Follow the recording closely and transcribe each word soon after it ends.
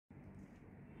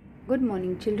Good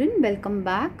morning children, welcome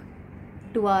back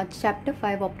to our chapter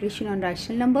 5 operation on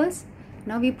rational numbers.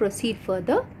 Now we proceed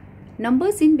further.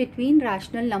 Numbers in between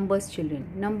rational numbers children.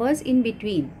 Numbers in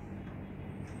between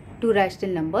two rational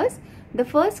numbers. The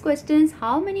first question is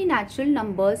how many natural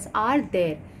numbers are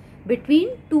there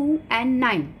between 2 and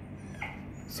 9?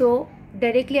 So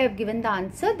directly I have given the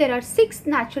answer. There are 6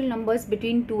 natural numbers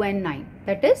between 2 and 9.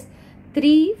 That is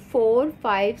 3, 4,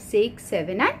 5, 6,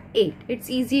 7 and 8. It's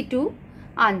easy to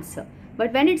answer.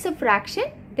 But when it's a fraction,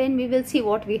 then we will see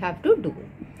what we have to do.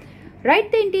 Write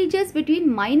the integers between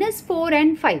 -4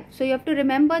 and 5. So you have to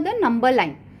remember the number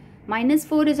line.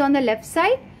 -4 is on the left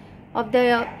side of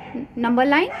the number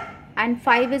line and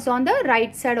 5 is on the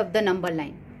right side of the number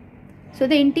line. So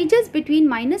the integers between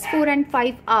 -4 and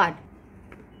 5 are,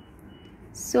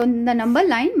 so in the number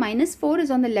line -4 is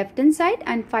on the left hand side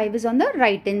and 5 is on the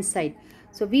right hand side.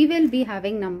 So we will be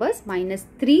having numbers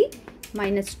 -3,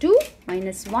 -2,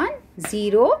 -1,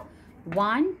 0,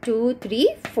 1, 2, 3,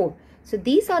 4. So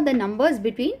these are the numbers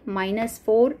between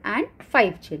 -4 and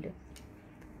 5 children.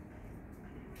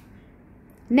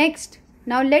 Next,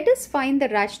 now let us find the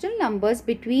rational numbers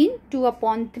between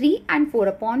 2/3 and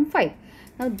 4/5.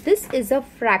 Now this is a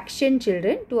fraction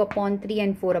children, 2/3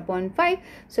 and 4/5.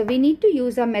 So we need to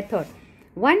use a method.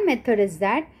 One method is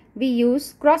that we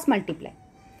use cross multiply.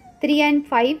 3 and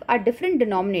 5 are different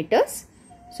denominators.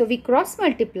 So we cross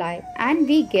multiply and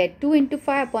we get 2 into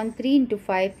 5 upon 3 into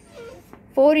 5,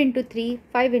 4 into 3,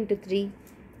 5 into 3.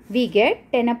 We get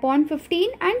 10 upon 15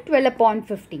 and 12 upon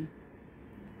 15.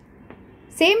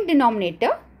 Same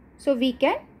denominator. So we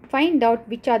can find out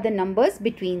which are the numbers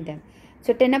between them.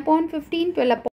 So 10 upon 15, 12 upon